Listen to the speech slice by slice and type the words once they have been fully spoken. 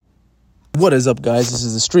What is up, guys? This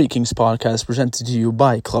is the Street Kings podcast presented to you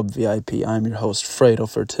by Club VIP. I'm your host, Fredo,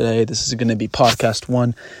 for today. This is going to be podcast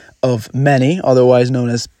one of many, otherwise known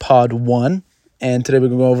as Pod 1. And today we're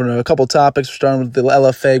going to go over a couple topics. We're starting with the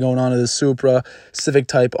LFA, going on to the Supra, Civic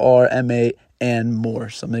Type R, M8, and more.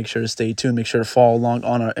 So make sure to stay tuned. Make sure to follow along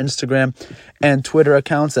on our Instagram and Twitter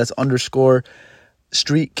accounts. That's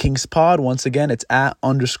 _Street Kings Pod. Once again, it's at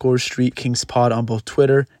 _Street Kings Pod on both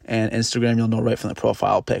Twitter and Instagram. You'll know right from the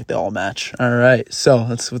profile pic. They all match. All right. So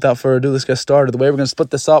without further ado, let's get started. The way we're going to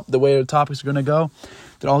split this up, the way the topics are going to go,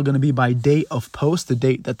 they're all going to be by date of post, the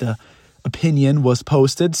date that the opinion was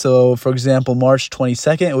posted. So, for example, March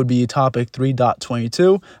 22nd, it would be topic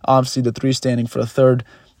 3.22. Obviously, the 3 standing for the third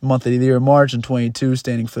month of the year, March, and 22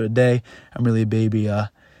 standing for the day. I'm really a baby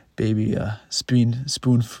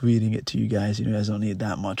spoon feeding it to you guys. You guys don't need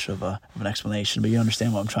that much of an explanation, but you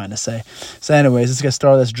understand what I'm trying to say. So anyways, let's get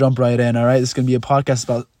started. Let's jump right in. All right, this is going to be a podcast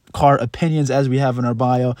about car opinions, as we have in our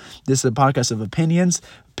bio. This is a podcast of opinions.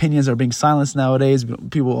 Opinions are being silenced nowadays.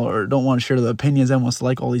 People don't want to share their opinions. Everyone wants to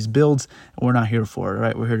like all these builds, and we're not here for it,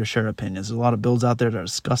 right? We're here to share opinions. There's a lot of builds out there that are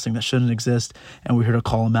disgusting, that shouldn't exist, and we're here to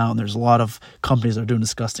call them out. And there's a lot of companies that are doing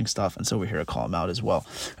disgusting stuff, and so we're here to call them out as well.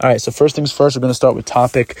 All right, so first things first, we're going to start with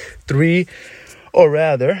topic 3. Or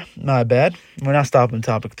rather, my bad, we're not stopping at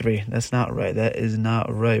topic 3. That's not right. That is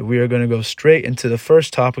not right. We are going to go straight into the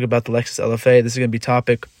first topic about the Lexus LFA. This is going to be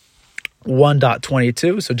topic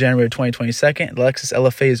 1.22, so January 2022. The Lexus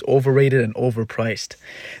LFA is overrated and overpriced.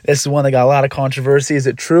 This is one that got a lot of controversy. Is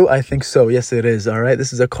it true? I think so. Yes, it is. All right.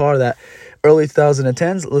 This is a car that early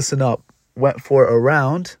 2010s, listen up, went for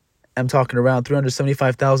around, I'm talking around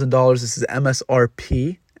 $375,000. This is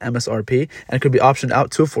MSRP, and it could be optioned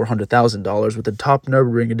out to $400,000 with the top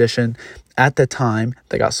Nürburgring edition at the time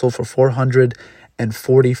that got sold for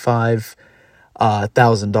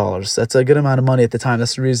 $445,000. That's a good amount of money at the time.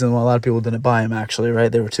 That's the reason why a lot of people didn't buy them, actually,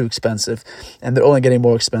 right? They were too expensive, and they're only getting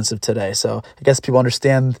more expensive today. So I guess people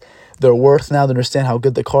understand their worth now. They understand how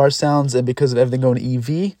good the car sounds, and because of everything going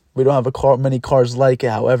EV, we don't have many cars like it.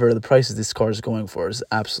 However, the prices this car is going for is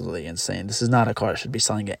absolutely insane. This is not a car that should be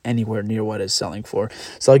selling at anywhere near what it's selling for.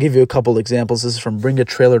 So I'll give you a couple examples. This is from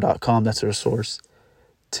bringatrailer.com. That's their source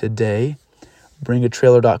today.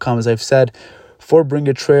 Bringatrailer.com, as I've said, for Bring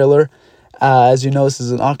a Trailer. As you know, this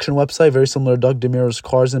is an auction website, very similar to Doug DeMuro's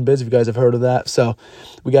Cars and Bids, if you guys have heard of that. So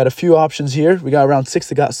we got a few options here. We got around 6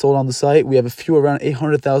 that got sold on the site. We have a few around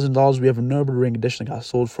 $800,000. We have a Nürburgring edition that got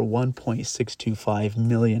sold for $1.625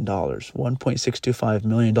 million. $1.625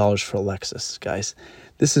 million for a Lexus, guys.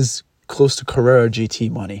 This is close to Carrera GT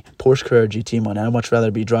money, Porsche Carrera GT money. I'd much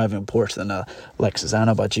rather be driving a Porsche than a Lexus. I don't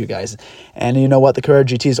know about you guys. And you know what? The Carrera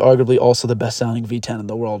GT is arguably also the best-selling V10 in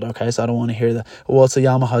the world, okay? So I don't want to hear it's a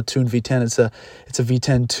Yamaha tuned V10. It's a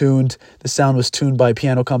V10 tuned. The sound was tuned by a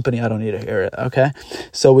piano company. I don't need to hear it, okay?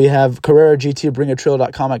 So we have Carrera GT,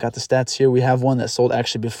 bringatrailer.com. I got the stats here. We have one that sold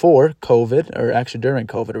actually before COVID, or actually during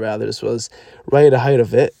COVID, rather. This was right at the height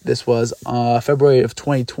of it. This was February of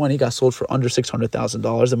 2020. Got sold for under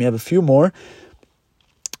 $600,000. And we have a few more.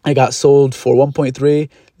 I got sold for 1.3.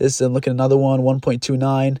 This is looking at another one,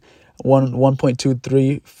 1.29,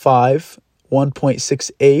 1.235,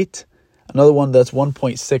 1.68, another one that's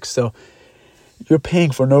 1.6. So you're paying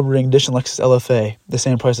for a Nürburgring edition Lexus LFA the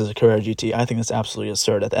same price as a Carrera GT. I think that's absolutely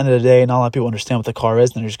absurd. At the end of the day, not a lot of people understand what the car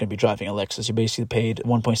is, and they're just going to be driving a Lexus. You basically paid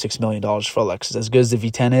 $1.6 million for a Lexus. As good as the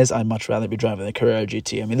V10 is, I'd much rather be driving the Carrera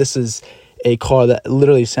GT. I mean, this is a car that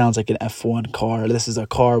literally sounds like an F1 car. This is a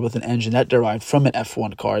car with an engine that derived from an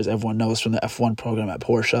F1 car, as everyone knows from the F1 program at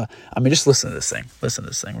Porsche. I mean, just listen to this thing. Listen to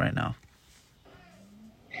this thing right now.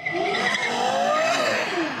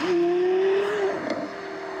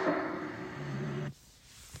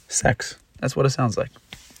 Sex. That's what it sounds like.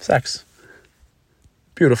 Sex.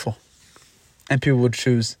 Beautiful. And people would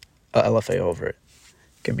choose a LFA over it.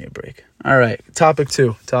 Give me a break. All right. Topic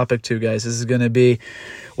 2, guys. This is going to be,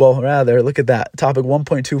 look at that. Topic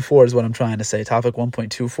 1.24 is what I'm trying to say. Topic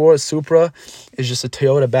 1.24, Supra is just a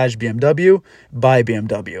Toyota badge BMW by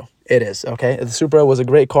BMW. It is, okay? The Supra was a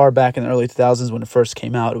great car back in the early 2000s when it first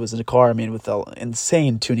came out. It was a car, with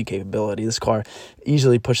insane tuning capability. This car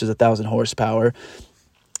easily pushes 1,000 horsepower.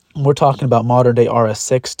 We're talking about modern-day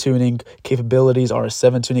RS6 tuning capabilities,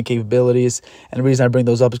 RS7 tuning capabilities. And the reason I bring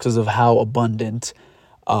those up is because of how abundant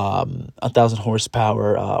 1,000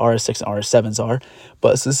 horsepower RS6 and RS7s are.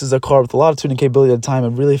 But so this is a car with a lot of tuning capability at the time, a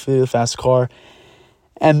really, really fast car.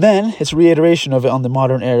 And then its reiteration of it on the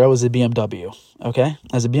modern era was a BMW, okay?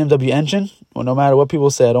 As a BMW engine, well, no matter what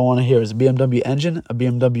people say, I don't want to hear. As a BMW engine, a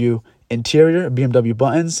BMW Interior, BMW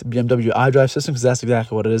buttons, BMW iDrive system, because that's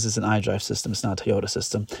exactly what it is. It's an iDrive system. It's not a Toyota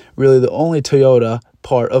system. Really, the only Toyota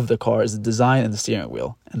part of the car is the design and the steering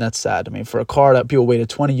wheel. And that's sad. I mean, for a car that people waited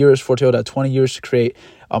 20 years for, Toyota had 20 years to create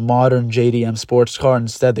a modern JDM sports car.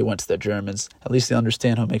 Instead, they went to the Germans. At least they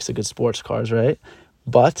understand who makes the good sports cars, right?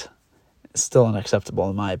 But it's still unacceptable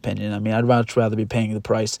in my opinion. I mean, I'd much rather be paying the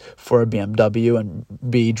price for a BMW and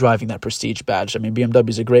be driving that prestige badge. I mean, BMW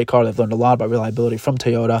is a great car. They've learned a lot about reliability from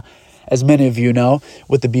Toyota. As many of you know,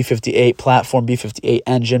 with the B58 platform, B58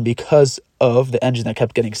 engine, because of the engine that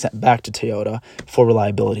kept getting sent back to Toyota for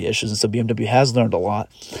reliability issues. And so BMW has learned a lot.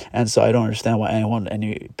 And so I don't understand why anyone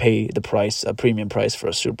pay the price, a premium price for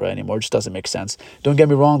a Supra anymore. It just doesn't make sense. Don't get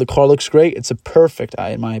me wrong, the car looks great. It's a perfect,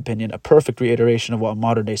 in my opinion, a perfect reiteration of what a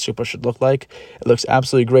modern day Supra should look like. It looks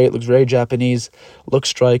absolutely great. It looks very Japanese, looks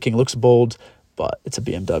striking, looks bold, but it's a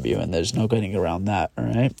BMW and there's no getting around that. All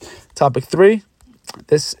right. Topic 3.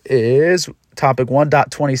 This is topic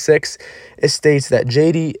 1.26. It states that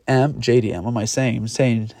JDM, what am I saying? I'm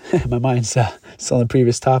saying my mind's still on the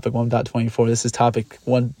previous topic, 1.24. This is topic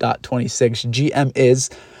 1.26. GM is,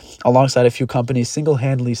 alongside a few companies,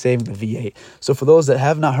 single-handedly saving the V8. So for those that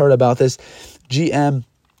have not heard about this, GM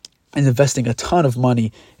is investing a ton of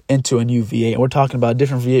money into a new V8. And we're talking about a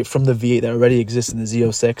different V8 from the V8 that already exists in the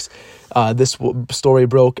Z06. This story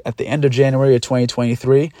broke at the end of January of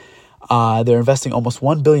 2023. They're investing almost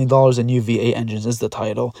 $1 billion in new V8 engines is the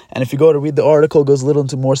title. And if you go to read the article, it goes a little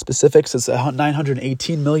into more specifics. It's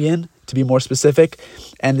 $918 million to be more specific.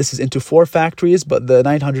 And this is into 4 factories, but the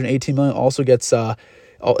 $918 million also gets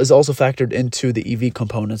is also factored into the EV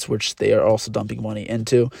components, which they are also dumping money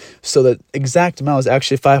into. So the exact amount is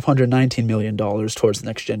actually $519 million towards the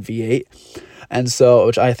next gen V8. And so,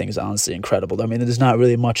 which I think is honestly incredible. I mean, there's not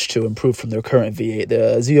really much to improve from their current V8. The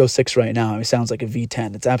Z06 right now, it sounds like a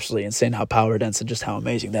V10. It's absolutely insane how power dense and just how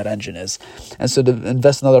amazing that engine is. And so to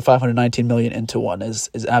invest another $519 million into one is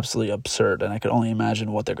absolutely absurd. And I could only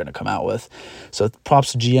imagine what they're going to come out with. So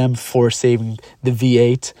props to GM for saving the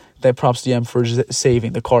V8. That props to GM for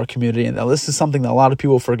saving the car community. And this is something that a lot of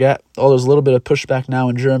people forget. There's a little bit of pushback now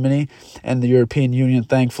in Germany and the European Union,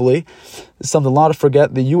 thankfully. It's something a lot of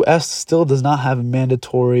forget. The U.S. still does not have a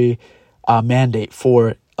mandatory mandate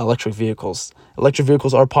for electric vehicles. Electric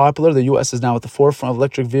vehicles are popular. The U.S. is now at the forefront of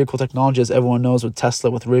electric vehicle technology, as everyone knows, with Tesla,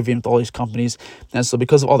 with Rivian, with all these companies. And so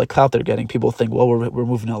because of all the clout they're getting, people think, well, we're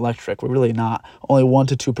moving to electric. We're really not. Only 1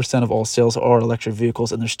 to 2% of all sales are electric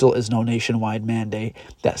vehicles, and there still is no nationwide mandate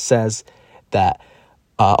that says that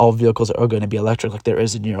all vehicles are going to be electric like there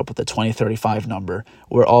is in Europe with the 2035 number,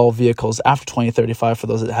 where all vehicles after 2035, for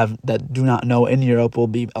those that do not know, in Europe will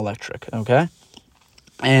be electric, okay?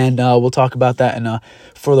 And we'll talk about that in a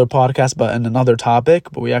further podcast, but in another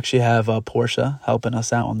topic. But we actually have Porsche helping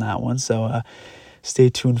us out on that one, so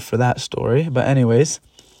stay tuned for that story. But anyways,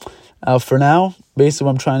 for now, basically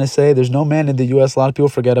what I'm trying to say, there's no man in the U.S. A lot of people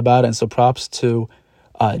forget about it, and so props to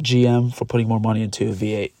GM for putting more money into a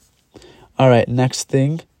V8. All right, next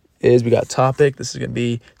thing is we got topic. This is going to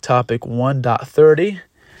be topic 1.30.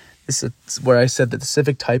 This is where I said that the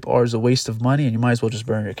Civic Type R is a waste of money, and you might as well just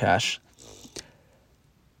burn your cash.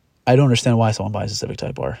 I don't understand why someone buys a Civic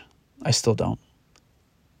Type R. I still don't.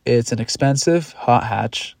 It's an expensive hot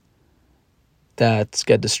hatch that's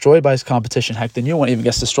get destroyed by its competition. Heck, the new one even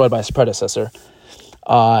gets destroyed by its predecessor.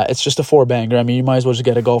 It's just a 4-banger. I mean, you might as well just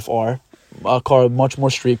get a Golf R. A car, much more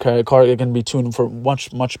street car. A car that can be tuned for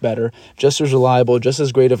much, much better. Just as reliable, just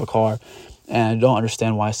as great of a car. And I don't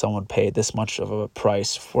understand why someone paid this much of a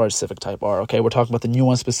price for a Civic Type R. Okay, we're talking about the new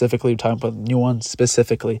one specifically.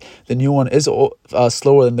 The new one is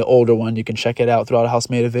slower than the older one. You can check it out. Throughout House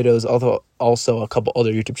made a video. There's also a couple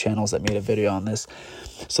other YouTube channels that made a video on this.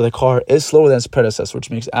 So the car is slower than its predecessor, which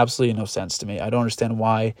makes absolutely no sense to me. I don't understand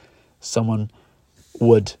why someone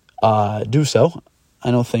would do so. I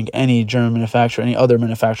don't think any German manufacturer, any other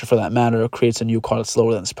manufacturer for that matter, creates a new car that's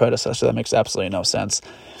slower than its predecessor. That makes absolutely no sense.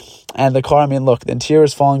 And the car, I mean, look, the interior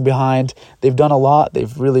is falling behind. They've done a lot.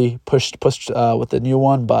 They've really pushed with the new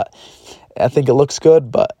one, but I think it looks good,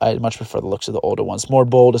 but I much prefer the looks of the older one. It's more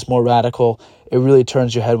bold. It's more radical. It really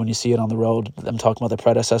turns your head when you see it on the road. I'm talking about the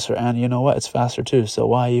predecessor, and you know what? It's faster too, so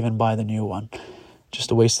why even buy the new one? Just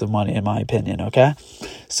a waste of money, in my opinion, okay?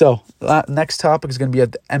 So, next topic is going to be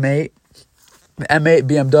at the M8. The M8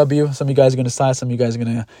 BMW. Some of you guys are going to sigh. Some of you guys are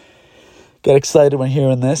going to get excited when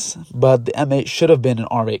hearing this, but the M8 should have been an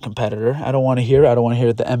R8 competitor. I don't want to hear that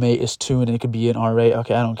the M8 is tuned and it could be an R8.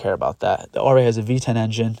 Okay, I don't care about that. The R8 has a V10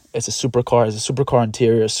 engine. It's a supercar. It's a supercar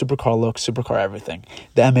interior, supercar look, supercar everything.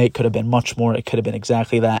 The M8 could have been much more. It could have been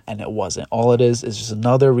exactly that, and it wasn't. All it is just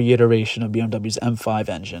another reiteration of BMW's M5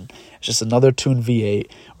 engine. It's just another tuned V8.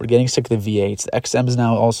 We're getting sick of the V8s. The XM is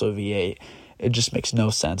now also V8. It just makes no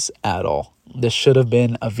sense at all. This should have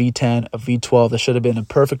been a V10, a V12. This should have been a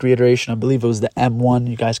perfect reiteration. I believe it was the M1.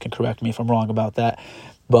 You guys can correct me if I'm wrong about that.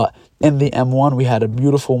 But in the M1, we had a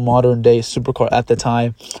beautiful modern-day supercar at the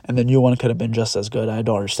time, and the new one could have been just as good. I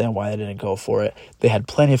don't understand why they didn't go for it. They had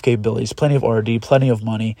plenty of capabilities, plenty of R&D, plenty of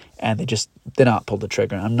money, and they just did not pull the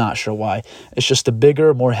trigger. I'm not sure why. It's just a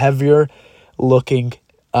bigger, more heavier-looking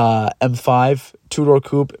M5 two-door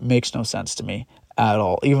coupe. Makes no sense to me at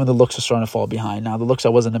all. Even the looks are starting to fall behind. Now, the looks I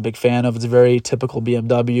wasn't a big fan of. It's very typical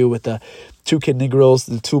BMW with the two kidney grills,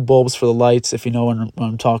 the two bulbs for the lights, if you know what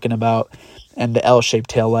I'm talking about, and the L-shaped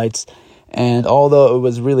tail lights. And although it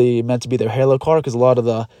was really meant to be their halo car, because a lot of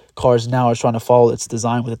the cars now are trying to follow its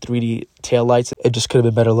design with the 3D tail lights, it just could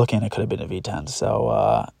have been better looking. It could have been a V10.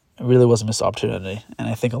 So it really was a missed opportunity. And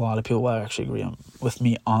I think a lot of people will actually agree with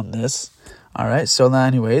me on this. All right. So now,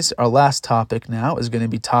 anyways, our last topic now is going to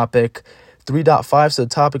be topic 3.5. So the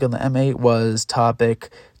topic on the M8 was topic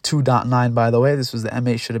 2.9, by the way. This was the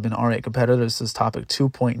M8 should have been R8 competitor. This is topic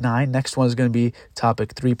 2.9. Next one is going to be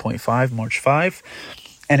topic 3.5, March 5.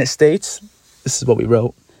 And it states, this is what we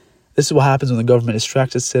wrote. This is what happens when the government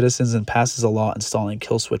distracts citizens and passes a law installing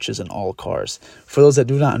kill switches in all cars. For those that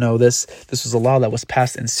do not know this was a law that was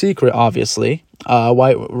passed in secret, obviously,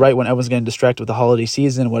 right when everyone's getting distracted with the holiday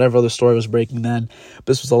season, whatever other story was breaking then. But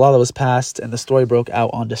this was a law that was passed, and the story broke out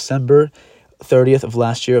on December 30th of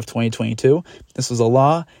last year of 2022. This was a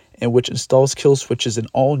law in which installs kill switches in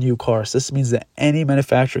all new cars. This means that any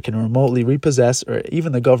manufacturer can remotely repossess, or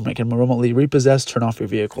even the government can remotely repossess, turn off your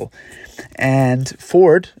vehicle. And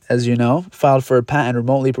Ford, as you know, filed for a patent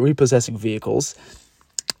remotely repossessing vehicles,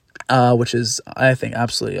 which is, I think,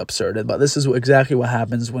 absolutely absurd. But this is exactly what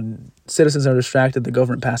happens when citizens are distracted. The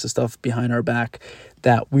government passes stuff behind our back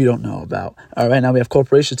that we don't know about. All right, now we have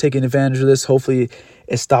corporations taking advantage of this. Hopefully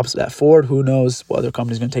it stops at Ford. Who knows what other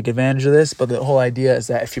company's going to take advantage of this. But the whole idea is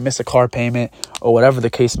that if you miss a car payment or whatever the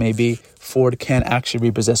case may be, Ford can actually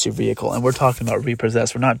repossess your vehicle. And we're talking about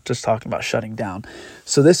repossess. We're not just talking about shutting down.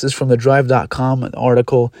 So this is from the drive.com, an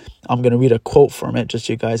article. I'm going to read a quote from it just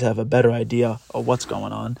so you guys have a better idea of what's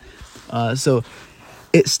going on. So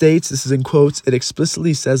it states, this is in quotes, it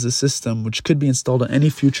explicitly says the system, which could be installed on any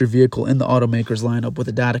future vehicle in the automaker's lineup with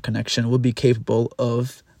a data connection, will be capable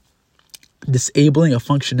of disabling a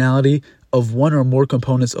functionality of one or more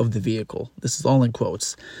components of the vehicle. This is all in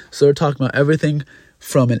quotes. So we're talking about everything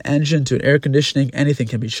from an engine to an air conditioning, anything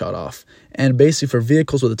can be shut off. And basically for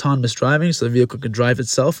vehicles with autonomous driving, so the vehicle can drive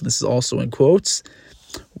itself, and this is also in quotes,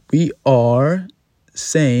 we are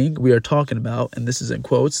talking about, and this is in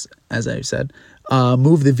quotes, as I said,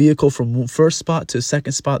 move the vehicle from first spot to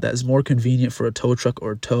second spot that is more convenient for a tow truck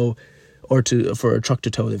for a truck to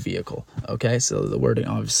tow the vehicle. Okay, so the wording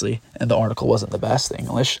obviously in the article wasn't the best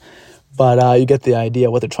English, but you get the idea.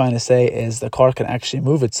 What they're trying to say is the car can actually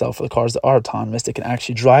move itself. For the cars that are autonomous, they can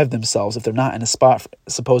actually drive themselves. If they're not in a spot,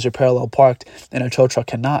 suppose you're parallel parked and a tow truck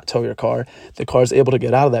cannot tow your car, the car is able to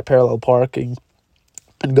get out of that parallel parking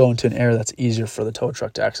and go into an area that's easier for the tow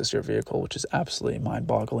truck to access your vehicle, which is absolutely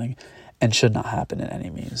mind-boggling and should not happen in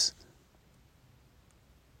any means.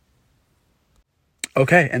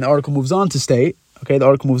 Okay, and the article moves on to state,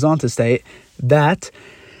 that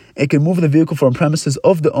it can move the vehicle from premises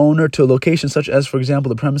of the owner to a location such as, for example,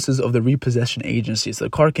 the premises of the repossession agency. So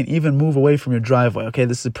the car can even move away from your driveway. Okay,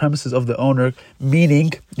 this is the premises of the owner,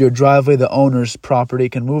 meaning your driveway, the owner's property.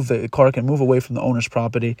 The car can move away from the owner's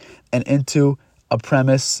property and into a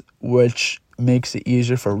premise which makes it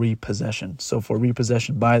easier for repossession. So for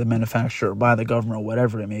repossession by the manufacturer, by the government, or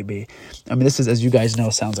whatever it may be. I mean, this is, as you guys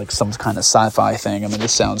know, sounds like some kind of sci-fi thing. I mean,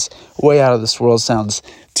 this sounds way out of this world. Sounds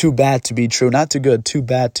too bad to be true. Not too good, too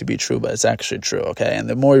bad to be true, but it's actually true, okay? And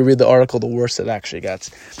the more you read the article, the worse it actually gets.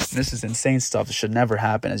 This is insane stuff. It should never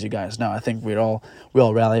happen, as you guys know. I think we all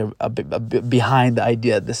rally a bit behind the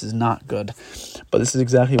idea that this is not good. But this is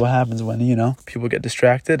exactly what happens when, people get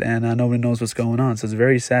distracted and nobody knows what's going on. So it's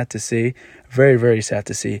very sad to see. Very, very sad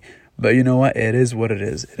to see. But you know what? It is what it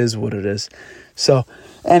is. It is what it is. So,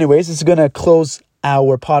 anyways, this is going to close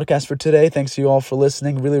our podcast for today. Thanks to you all for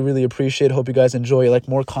listening. Really, really appreciate it. Hope you guys enjoy. You like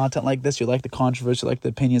more content like this. You like the controversy, you like the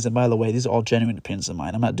opinions. And by the way, these are all genuine opinions of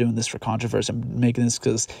mine. I'm not doing this for controversy. I'm making this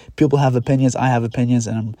because people have opinions. I have opinions,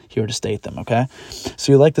 and I'm here to state them, okay?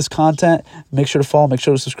 So you like this content, make sure to follow, make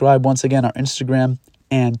sure to subscribe. Once again, our Instagram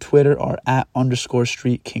and Twitter are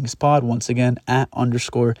 @_StreetKingsPod. Once again,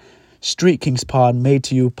 @_StreetKingsPod, made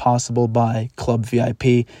to you possible by Club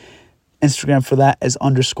VIP. Instagram for that is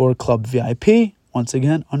 _Club VIP. Once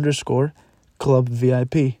again, _Club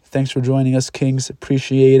VIP. Thanks for joining us, Kings.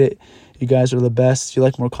 Appreciate it. You guys are the best. If you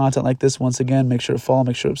like more content like this, once again, make sure to follow,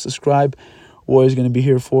 make sure to subscribe. We're always going to be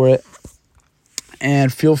here for it.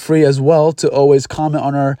 And feel free as well to always comment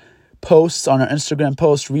on our posts, on our Instagram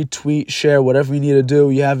posts, retweet, share, whatever you need to do.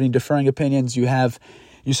 You have any differing opinions, you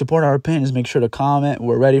support our opinions, make sure to comment.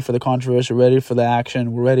 We're ready for the controversy, we're ready for the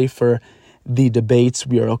action, we're ready for the debates.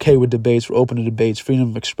 We are okay with debates. We're open to debates, freedom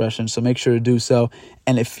of expression. So make sure to do so.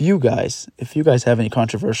 And if you guys have any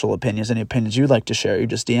controversial opinions, any opinions you'd like to share, you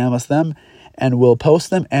just DM us them and we'll post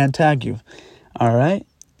them and tag you. All right.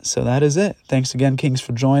 So that is it. Thanks again, Kings,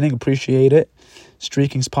 for joining. Appreciate it. Street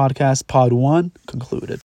Kings Podcast, Pod 1, concluded.